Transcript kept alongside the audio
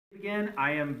Again,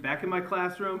 I am back in my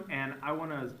classroom and I want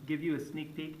to give you a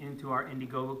sneak peek into our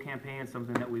Indiegogo campaign,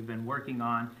 something that we've been working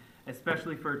on,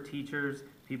 especially for teachers,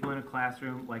 people in a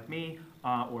classroom like me,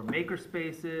 or maker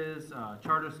spaces,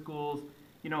 charter schools.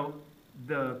 You know,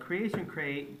 the Creation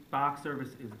Crate box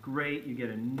service is great. You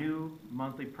get a new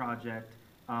monthly project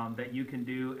that you can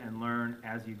do and learn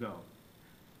as you go.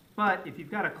 But if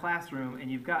you've got a classroom and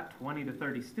you've got 20 to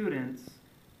 30 students,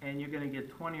 and you're going to get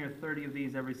 20 or 30 of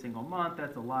these every single month,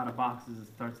 that's a lot of boxes. It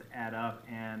starts to add up,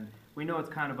 and we know it's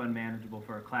kind of unmanageable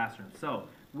for a classroom. So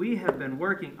we have been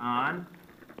working on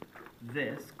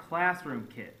this classroom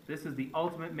kit. This is the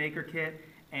Ultimate Maker Kit,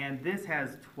 and this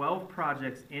has 12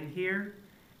 projects in here.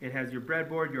 It has your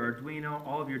breadboard, your Arduino,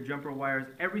 all of your jumper wires,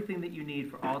 everything that you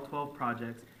need for all 12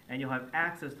 projects, and you'll have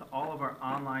access to all of our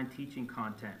online teaching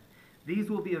content. These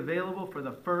will be available for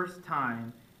the first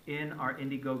time in our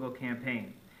Indiegogo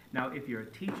campaign. Now, if you're a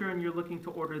teacher and you're looking to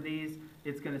order these,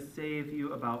 it's going to save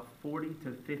you about 40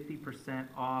 to 50%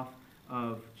 off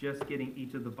of just getting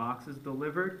each of the boxes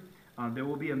delivered. There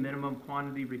will be a minimum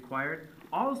quantity required.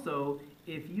 Also,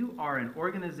 if you are an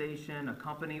organization, a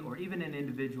company, or even an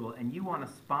individual, and you want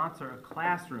to sponsor a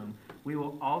classroom, we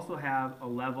will also have a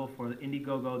level for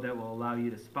Indiegogo that will allow you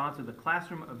to sponsor the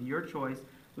classroom of your choice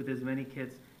with as many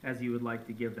kits as you would like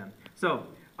to give them. So,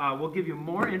 we'll give you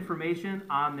more information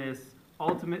on this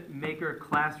Ultimate Maker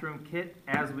Classroom Kit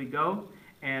as we go,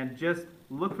 and just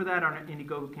look for that on our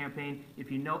Indiegogo campaign. If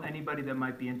you know anybody that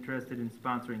might be interested in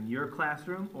sponsoring your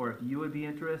classroom, or if you would be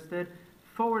interested,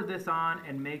 forward this on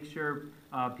and make sure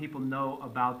people know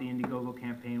about the Indiegogo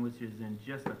campaign, which is in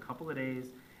just a couple of days,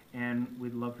 and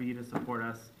we'd love for you to support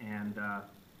us, and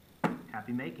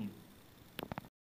happy making.